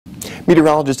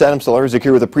Meteorologist Adam Solarzik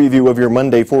here with a preview of your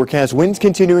Monday forecast. Winds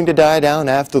continuing to die down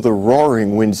after the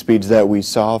roaring wind speeds that we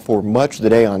saw for much of the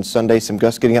day on Sunday. Some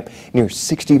gusts getting up near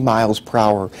 60 miles per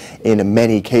hour in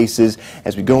many cases.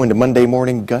 As we go into Monday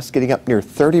morning, gusts getting up near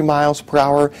 30 miles per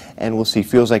hour, and we'll see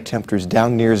feels like temperatures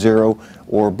down near zero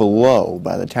or below.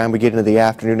 By the time we get into the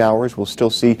afternoon hours, we'll still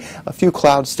see a few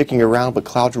clouds sticking around, but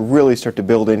clouds really start to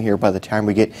build in here by the time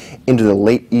we get into the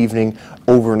late evening,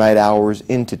 overnight hours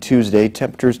into Tuesday.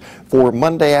 Temperatures for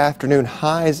Monday afternoon,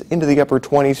 highs into the upper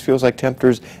 20s, feels like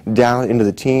temperatures down into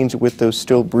the teens with those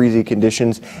still breezy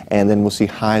conditions, and then we'll see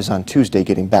highs on Tuesday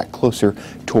getting back closer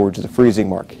towards the freezing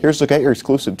mark. Here's a look at your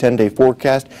exclusive 10-day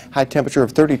forecast. High temperature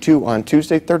of 32 on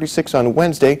Tuesday, 36 on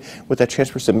Wednesday, with that chance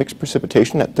for some mixed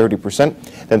precipitation at 30%.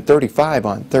 Then 35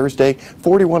 on Thursday,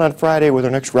 41 on Friday with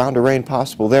our next round of rain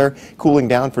possible there. Cooling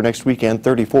down for next weekend,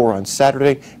 34 on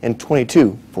Saturday, and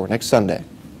 22 for next Sunday.